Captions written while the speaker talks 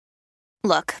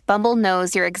Look, Bumble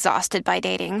knows you're exhausted by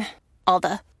dating. All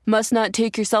the must not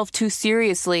take yourself too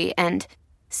seriously and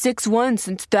 6'1"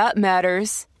 since that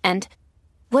matters. And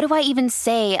what do I even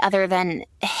say other than,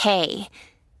 hey?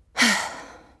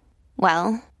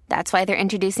 Well, that's why they're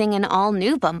introducing an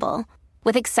all-new Bumble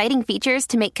with exciting features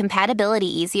to make compatibility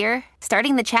easier,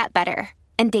 starting the chat better,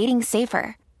 and dating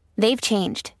safer. They've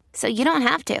changed, so you don't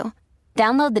have to.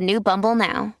 Download the new Bumble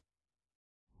now.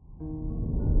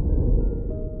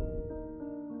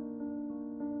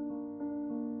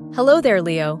 Hello there,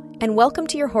 Leo, and welcome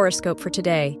to your horoscope for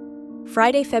today,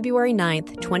 Friday, February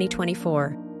 9th,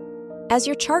 2024. As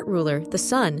your chart ruler, the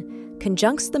Sun,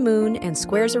 conjuncts the Moon and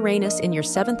squares Uranus in your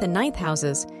 7th and 9th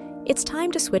houses, it's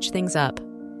time to switch things up.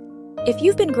 If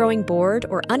you've been growing bored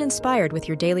or uninspired with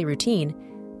your daily routine,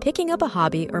 picking up a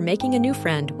hobby or making a new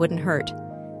friend wouldn't hurt.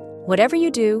 Whatever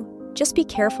you do, just be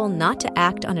careful not to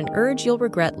act on an urge you'll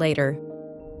regret later.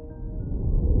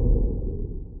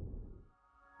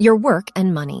 Your work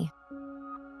and money.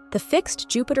 The fixed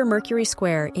Jupiter-Mercury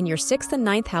square in your 6th and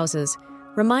 9th houses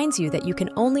reminds you that you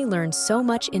can only learn so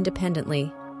much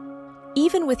independently.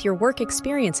 Even with your work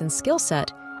experience and skill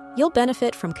set, you'll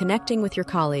benefit from connecting with your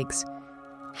colleagues.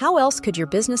 How else could your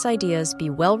business ideas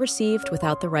be well received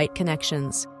without the right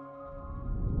connections?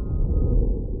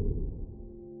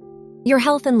 Your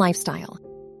health and lifestyle.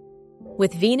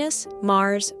 With Venus,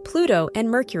 Mars, Pluto,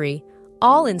 and Mercury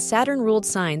all in Saturn-ruled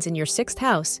signs in your 6th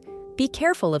house, be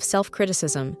careful of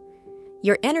self-criticism.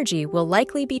 Your energy will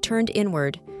likely be turned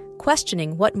inward,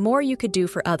 questioning what more you could do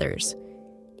for others.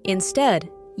 Instead,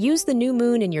 use the new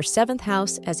moon in your 7th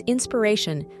house as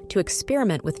inspiration to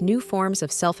experiment with new forms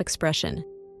of self-expression.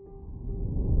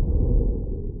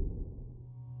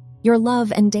 Your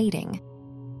love and dating.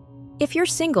 If you're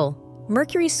single,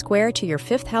 Mercury's square to your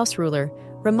 5th house ruler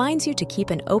reminds you to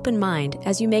keep an open mind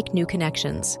as you make new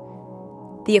connections.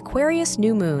 The Aquarius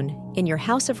new moon in your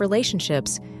house of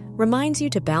relationships reminds you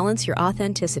to balance your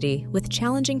authenticity with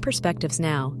challenging perspectives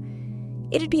now.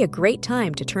 It'd be a great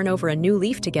time to turn over a new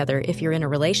leaf together if you're in a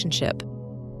relationship.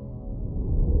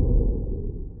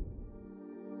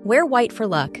 Wear white for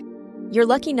luck. Your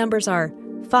lucky numbers are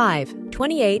 5,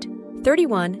 28,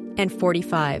 31, and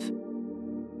 45.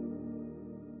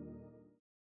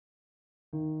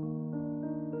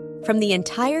 From the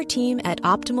entire team at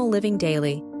Optimal Living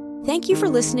Daily, thank you for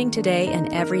listening today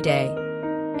and every day.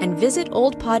 And visit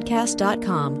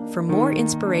oldpodcast.com for more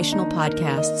inspirational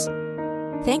podcasts.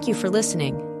 Thank you for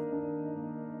listening.